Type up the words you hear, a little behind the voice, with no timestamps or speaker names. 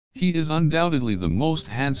He is undoubtedly the most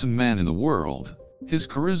handsome man in the world. His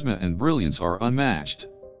charisma and brilliance are unmatched.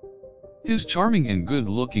 His charming and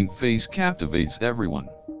good-looking face captivates everyone.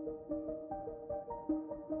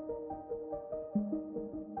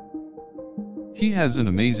 He has an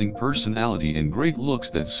amazing personality and great looks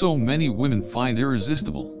that so many women find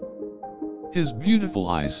irresistible. His beautiful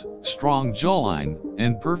eyes, strong jawline,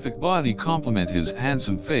 and perfect body complement his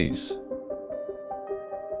handsome face.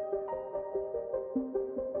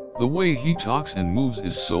 The way he talks and moves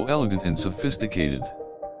is so elegant and sophisticated.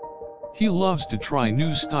 He loves to try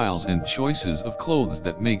new styles and choices of clothes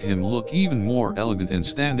that make him look even more elegant and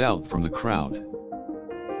stand out from the crowd.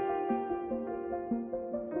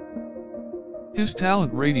 His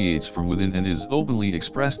talent radiates from within and is openly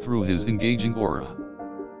expressed through his engaging aura.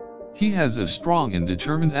 He has a strong and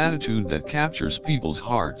determined attitude that captures people's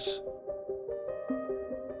hearts.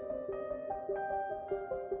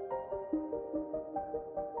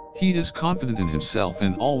 He is confident in himself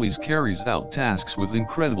and always carries out tasks with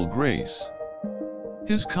incredible grace.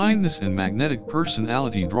 His kindness and magnetic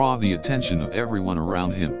personality draw the attention of everyone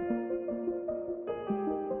around him.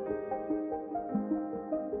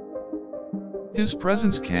 His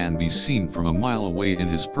presence can be seen from a mile away and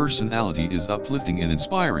his personality is uplifting and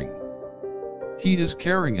inspiring. He is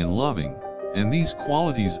caring and loving, and these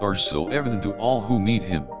qualities are so evident to all who meet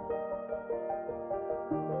him.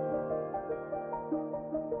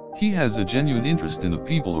 He has a genuine interest in the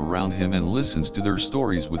people around him and listens to their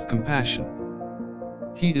stories with compassion.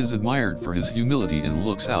 He is admired for his humility and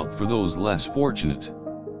looks out for those less fortunate.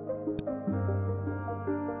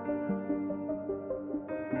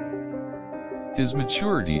 His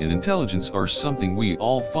maturity and intelligence are something we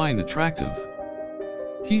all find attractive.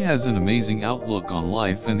 He has an amazing outlook on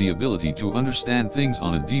life and the ability to understand things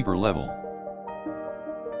on a deeper level.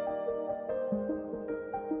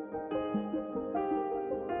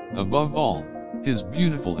 Above all, his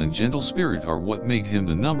beautiful and gentle spirit are what make him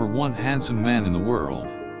the #1 handsome man in the world.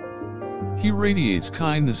 He radiates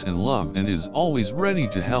kindness and love and is always ready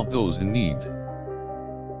to help those in need.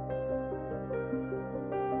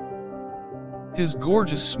 His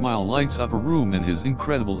gorgeous smile lights up a room and his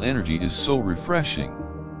incredible energy is so refreshing.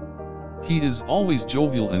 He is always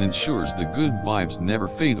jovial and ensures the good vibes never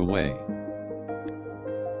fade away.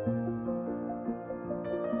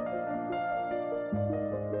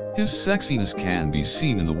 His sexiness can be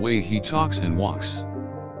seen in the way he talks and walks.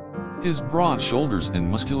 His broad shoulders and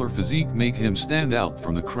muscular physique make him stand out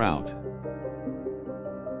from the crowd.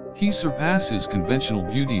 He surpasses conventional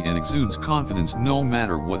beauty and exudes confidence no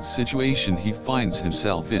matter what situation he finds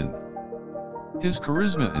himself in. His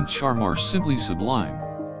charisma and charm are simply sublime.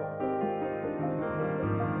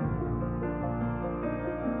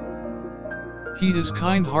 He is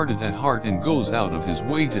kind-hearted at heart and goes out of his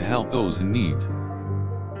way to help those in need.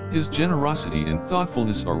 His generosity and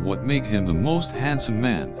thoughtfulness are what make him the most handsome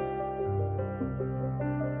man.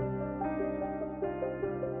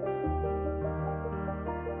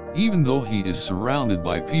 Even though he is surrounded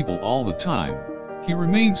by people all the time, he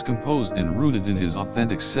remains composed and rooted in his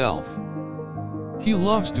authentic self. He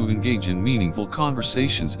loves to engage in meaningful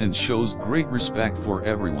conversations and shows great respect for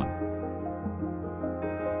everyone.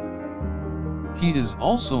 He is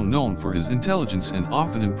also known for his intelligence and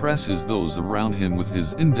often impresses those around him with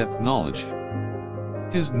his in-depth knowledge.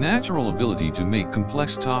 His natural ability to make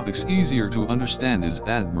complex topics easier to understand is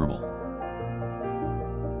admirable.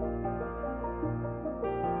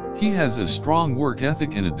 He has a strong work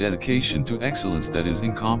ethic and a dedication to excellence that is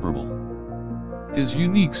incomparable. His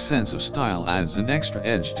unique sense of style adds an extra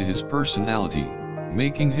edge to his personality,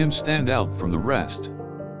 making him stand out from the rest.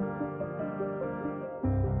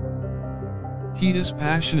 He is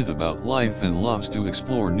passionate about life and loves to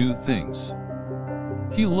explore new things.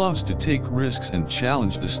 He loves to take risks and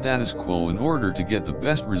challenge the status quo in order to get the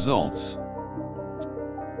best results.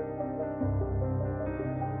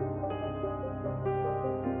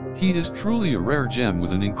 He is truly a rare gem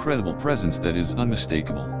with an incredible presence that is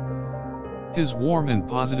unmistakable. His warm and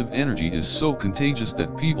positive energy is so contagious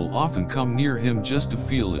that people often come near him just to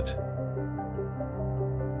feel it.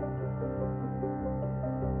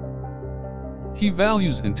 He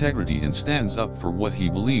values integrity and stands up for what he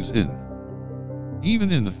believes in.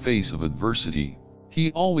 Even in the face of adversity,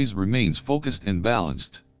 he always remains focused and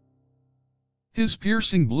balanced. His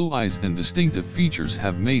piercing blue eyes and distinctive features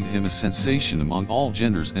have made him a sensation among all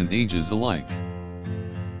genders and ages alike.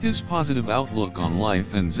 His positive outlook on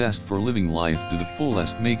life and zest for living life to the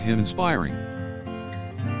fullest make him inspiring.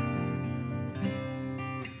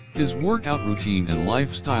 His workout routine and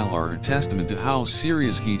lifestyle are a testament to how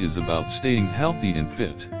serious he is about staying healthy and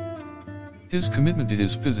fit. His commitment to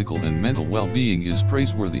his physical and mental well-being is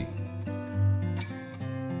praiseworthy.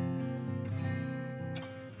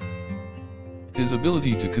 His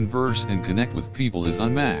ability to converse and connect with people is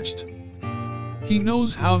unmatched. He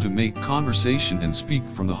knows how to make conversation and speak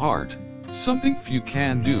from the heart, something few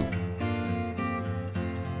can do.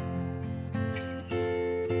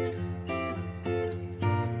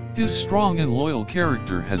 His strong and loyal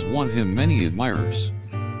character has won him many admirers.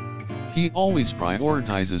 He always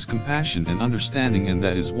prioritizes compassion and understanding, and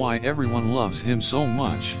that is why everyone loves him so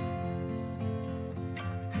much.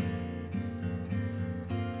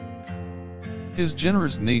 His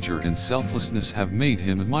generous nature and selflessness have made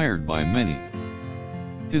him admired by many.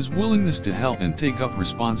 His willingness to help and take up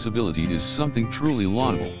responsibility is something truly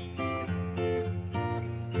laudable.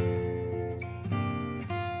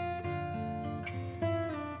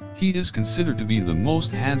 He is considered to be the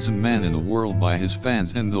most handsome man in the world by his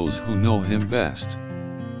fans and those who know him best.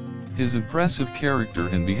 His impressive character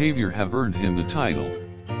and behavior have earned him the title,